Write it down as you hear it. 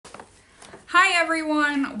Hi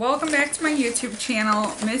everyone, welcome back to my YouTube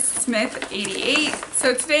channel, Miss Smith 88.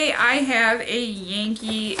 So today I have a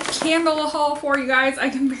Yankee candle haul for you guys. I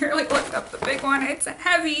can barely lift up the big one, it's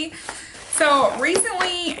heavy. So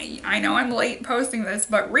recently, I know I'm late posting this,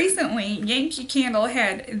 but recently Yankee Candle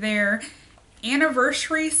had their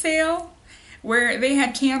anniversary sale where they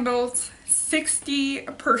had candles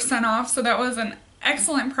 60% off, so that was an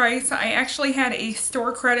excellent price. I actually had a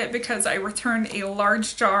store credit because I returned a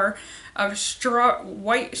large jar of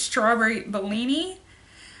white strawberry Bellini.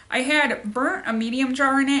 I had burnt a medium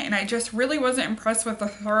jar in it and I just really wasn't impressed with the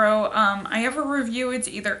throw. I have a review, it's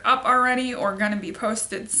either up already or gonna be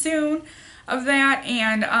posted soon of that,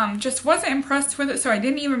 and just wasn't impressed with it, so I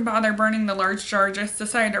didn't even bother burning the large jar. Just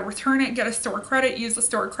decided to return it, get a store credit, use the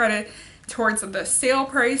store credit towards the sale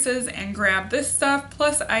prices and grab this stuff.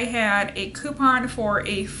 Plus I had a coupon for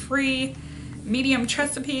a free medium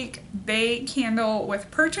Chesapeake Bay candle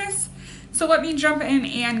with purchase. So let me jump in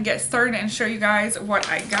and get started and show you guys what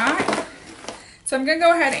I got. So I'm gonna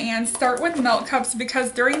go ahead and start with milk cups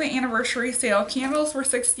because during the anniversary sale, candles were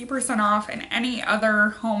 60% off and any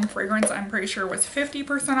other home fragrance I'm pretty sure was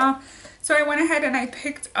 50% off. So I went ahead and I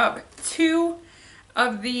picked up 2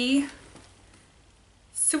 of the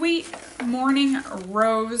Sweet Morning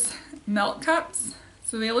Rose milk cups.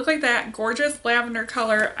 So they look like that, gorgeous lavender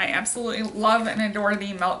color. I absolutely love and adore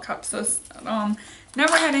the milk cups.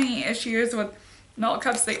 Never had any issues with milk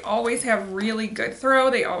cups. They always have really good throw.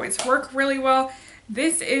 They always work really well.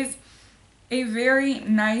 This is a very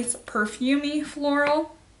nice perfumey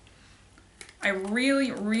floral. I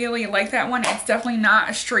really, really like that one. It's definitely not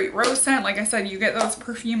a straight rose scent. Like I said, you get those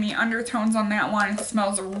perfumey undertones on that one. It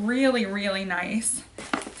smells really, really nice.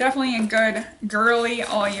 Definitely a good girly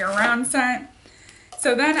all year round scent.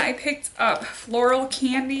 So then I picked up Floral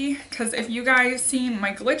Candy because if you guys seen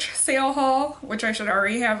my glitch sale haul, which I should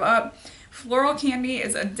already have up, Floral Candy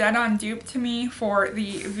is a dead-on dupe to me for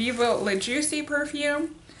the Viva La Juicy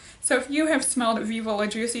perfume. So if you have smelled Viva La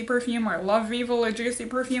Juicy perfume or love Viva La Juicy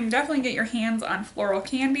perfume, definitely get your hands on Floral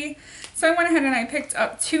Candy. So I went ahead and I picked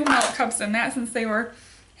up 2 milk cups in that since they were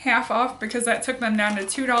half off, because that took them down to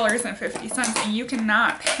 $2.50, and you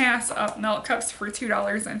cannot pass up milk cups for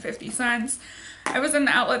 $2.50. I was in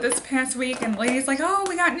the outlet this past week and the lady's like, oh,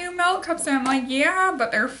 we got new milk cups, and I'm like, yeah,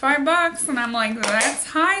 but they're $5, and I'm like, that's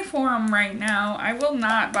high for them right now. I will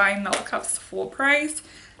not buy milk cups full price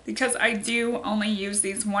because I do only use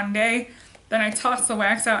these one day. Then I toss the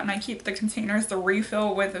wax out and I keep the containers to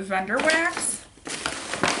refill with vendor wax.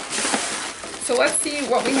 So let's see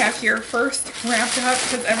what we have here first wrapped up,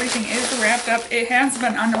 because everything is wrapped up. It has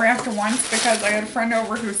been unwrapped once because I had a friend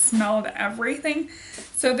over who smelled everything.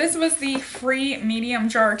 So this was the free medium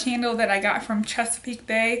jar candle that I got from Chesapeake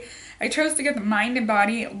Bay. I chose to get the Mind and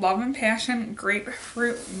Body Love and Passion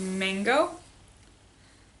Grapefruit Mango.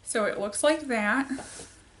 So it looks like that.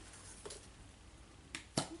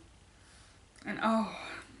 And oh,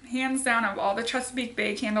 hands down, of all the Chesapeake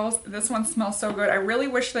Bay candles, this one smells so good. I really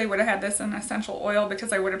wish they would have had this in essential oil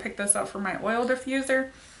because I would have picked this up for my oil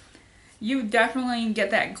diffuser. You definitely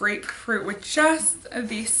get that grapefruit with just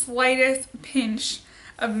the slightest pinch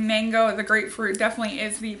of mango. The grapefruit definitely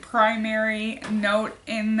is the primary note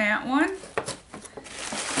in that one.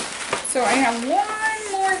 So I have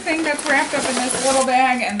one more thing that's wrapped up in this little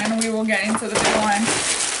bag and then we will get into the big one.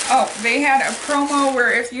 Oh, they had a promo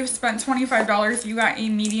where if you spent $25, you got a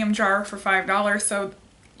medium jar for $5. So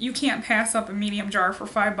you can't pass up a medium jar for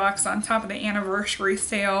 $5 on top of the anniversary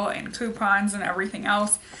sale and coupons and everything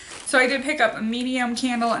else. So I did pick up a medium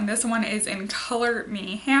candle, and this one is in Color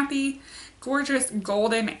Me Happy. Gorgeous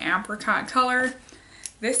golden apricot color.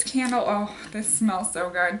 This candle, oh, this smells so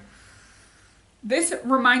good. This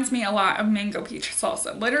reminds me a lot of Mango Peach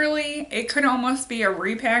Salsa. Literally, it could almost be a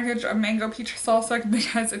repackage of Mango Peach Salsa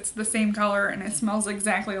because it's the same color and it smells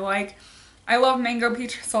exactly like. I love Mango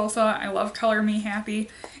Peach Salsa. I love Color Me Happy.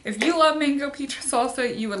 If you love Mango Peach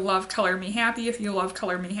Salsa, you would love Color Me Happy. If you love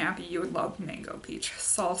Color Me Happy, you would love Mango Peach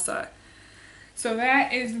Salsa. So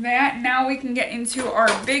that is that. Now we can get into our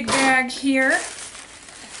big bag here.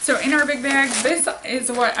 So in our big bag, this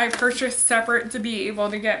is what I purchased separate to be able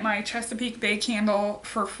to get my Chesapeake Bay candle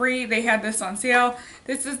for free. They had this on sale.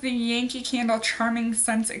 This is the Yankee Candle Charming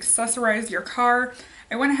Scents Accessorize Your Car.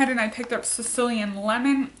 I went ahead and I picked up Sicilian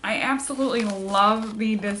Lemon. I absolutely love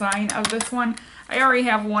the design of this one. I already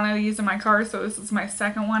have one of these in my car, so this is my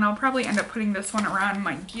second one. I'll probably end up putting this one around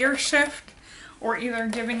my gear shift, or either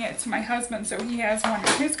giving it to my husband so he has one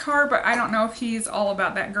in his car, but I don't know if he's all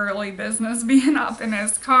about that girly business being up in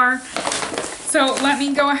his car. So let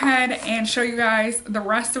me go ahead and show you guys the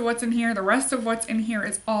rest of what's in here. The rest of what's in here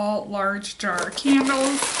is all large jar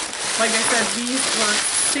candles. Like I said, these were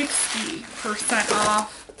 60%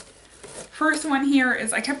 off. First one here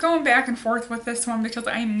is, I kept going back and forth with this one because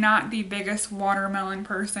I'm not the biggest watermelon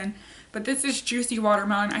person. But this is Juicy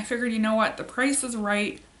Watermelon. I figured, you know what, the price is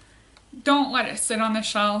right. Don't let it sit on the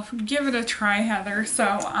shelf. Give it a try, Heather.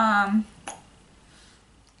 So,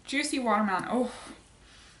 Juicy Watermelon. Oh,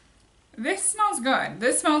 this smells good.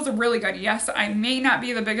 This smells really good. Yes, I may not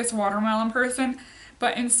be the biggest watermelon person,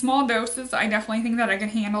 but in small doses, I definitely think that I can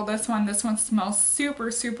handle this one. This one smells super,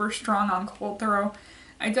 super strong on cold throw.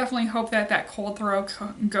 I definitely hope that that cold throw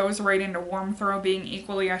goes right into warm throw, being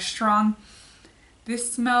equally as strong.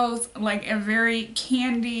 This smells like a very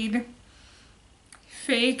candied,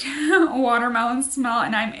 fake watermelon smell,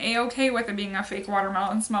 and I'm a-okay with it being a fake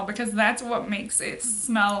watermelon smell because that's what makes it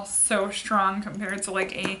smell so strong compared to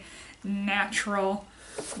like a natural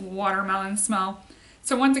watermelon smell.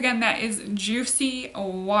 So once again, that is Juicy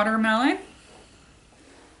Watermelon.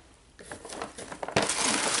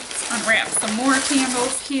 Unwrap some more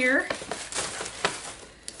candles here.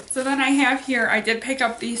 So then I have here, I did pick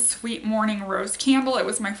up the Sweet Morning Rose candle. It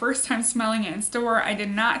was my first time smelling it in store. I did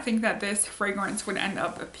not think that this fragrance would end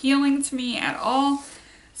up appealing to me at all.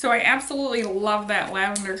 So I absolutely love that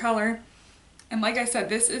lavender color. And like I said,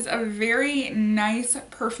 this is a very nice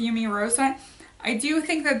perfumey rose scent. I do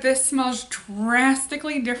think that this smells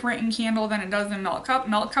drastically different in candle than it does in Milk Cup.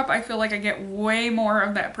 Milk Cup, I feel like I get way more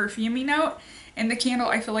of that perfumey note. In the candle,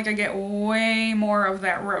 I feel like I get way more of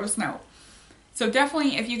that rose note. So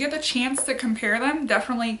definitely, if you get the chance to compare them,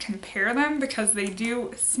 definitely compare them because they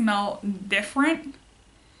do smell different.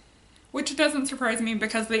 Which doesn't surprise me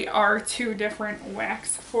because they are two different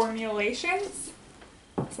wax formulations.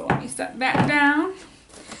 So let me set that down.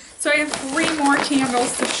 So I have 3 more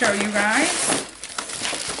candles to show you guys.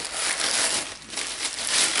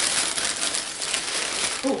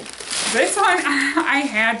 Ooh, this one I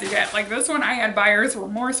had to get. Like this one I had buyer's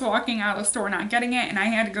remorse walking out of the store not getting it, and I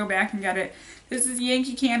had to go back and get it. This is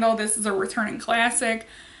Yankee candle. This is a returning classic.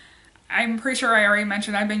 I'm pretty sure I already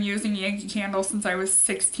mentioned I've been using Yankee candles since I was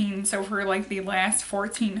 16, so for like the last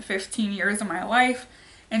 14 to 15 years of my life.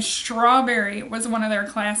 And strawberry was one of their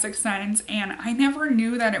classic scents, and I never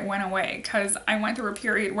knew that it went away because I went through a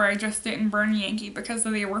period where I just didn't burn Yankee because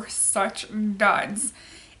they were such duds.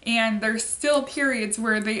 And there's still periods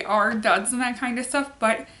where they are duds and that kind of stuff,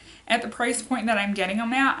 but at the price point that I'm getting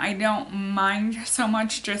them at, I don't mind so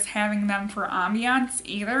much just having them for ambiance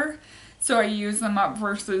either. So I use them up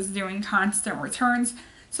versus doing constant returns.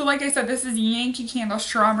 So like I said, this is Yankee Candle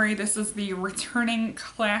Strawberry. This is the returning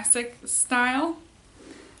classic style.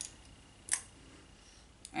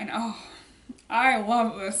 And oh, I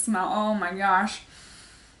love this smell. Oh my gosh.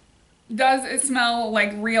 Does it smell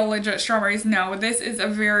like real legit strawberries? No, this is a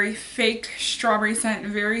very fake strawberry scent.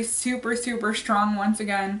 Very super, super strong once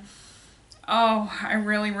again. Oh, I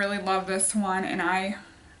really, really love this one, and I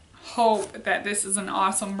hope that this is an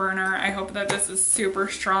awesome burner. I hope that this is super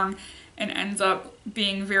strong and ends up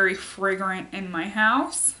being very fragrant in my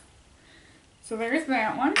house. So there's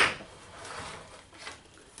that one.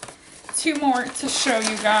 2 more to show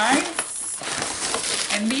you guys.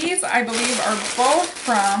 And these, I believe, are both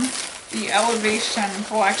from the Elevation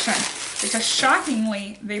collection. Because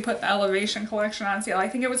shockingly, they put the Elevation collection on sale. I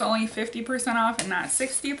think it was only 50% off and not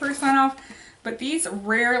 60% off. But these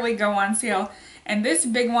rarely go on sale. And this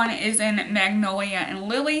big one is in Magnolia and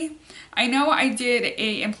Lily. I know I did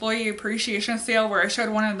a employee appreciation sale where I showed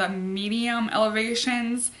one of the medium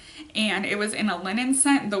Elevations. And it was in a linen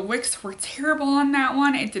scent. The wicks were terrible on that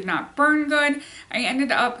one. It did not burn good. I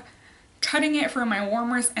ended up cutting it for my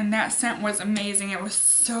warmers, and that scent was amazing. It was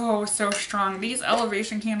so, so strong. These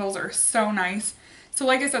Elevation candles are so nice. So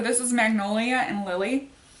like I said, this is Magnolia and Lily.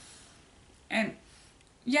 And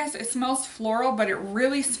yes, it smells floral, but it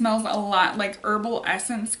really smells a lot like Herbal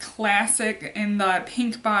Essence Classic in the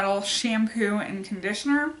pink bottle shampoo and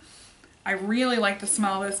conditioner. I really like the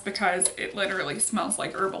smell of this because it literally smells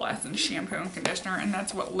like Herbal Essence shampoo and conditioner, and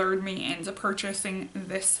that's what lured me into purchasing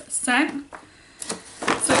this scent.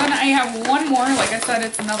 So then I have one more. Like I said,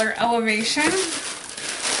 it's another Elevation.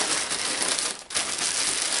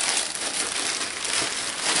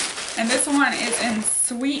 And this one is in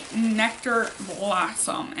Sweet Nectar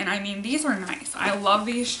Blossom. And I mean, these are nice. I love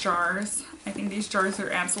these jars. I think these jars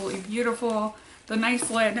are absolutely beautiful. The nice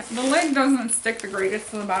lid. The lid doesn't stick the greatest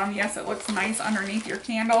to the bottom. Yes, it looks nice underneath your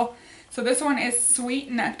candle. So this one is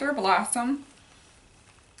Sweet Nectar Blossom.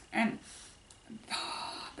 And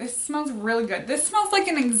this smells really good. This smells like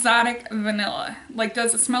an exotic vanilla. Like,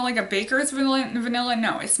 does it smell like a baker's vanilla?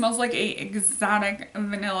 No, it smells like a exotic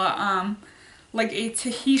vanilla. Like a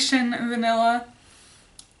Tahitian vanilla.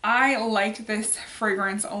 I like this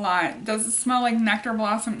fragrance a lot. Does it smell like nectar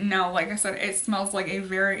blossom? No, like I said, it smells like a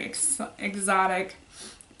very exotic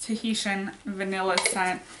Tahitian vanilla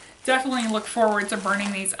scent. Definitely look forward to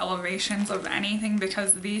burning these elevations of anything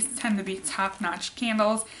because these tend to be top-notch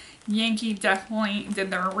candles. Yankee definitely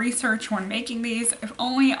did their research when making these. If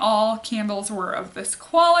only all candles were of this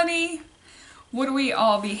quality, would we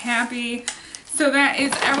all be happy? So that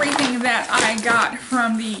is everything that I got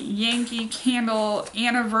from the Yankee Candle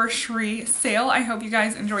Anniversary Sale. I hope you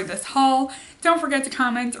guys enjoyed this haul. Don't forget to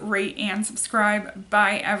comment, rate, and subscribe.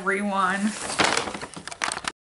 Bye, everyone.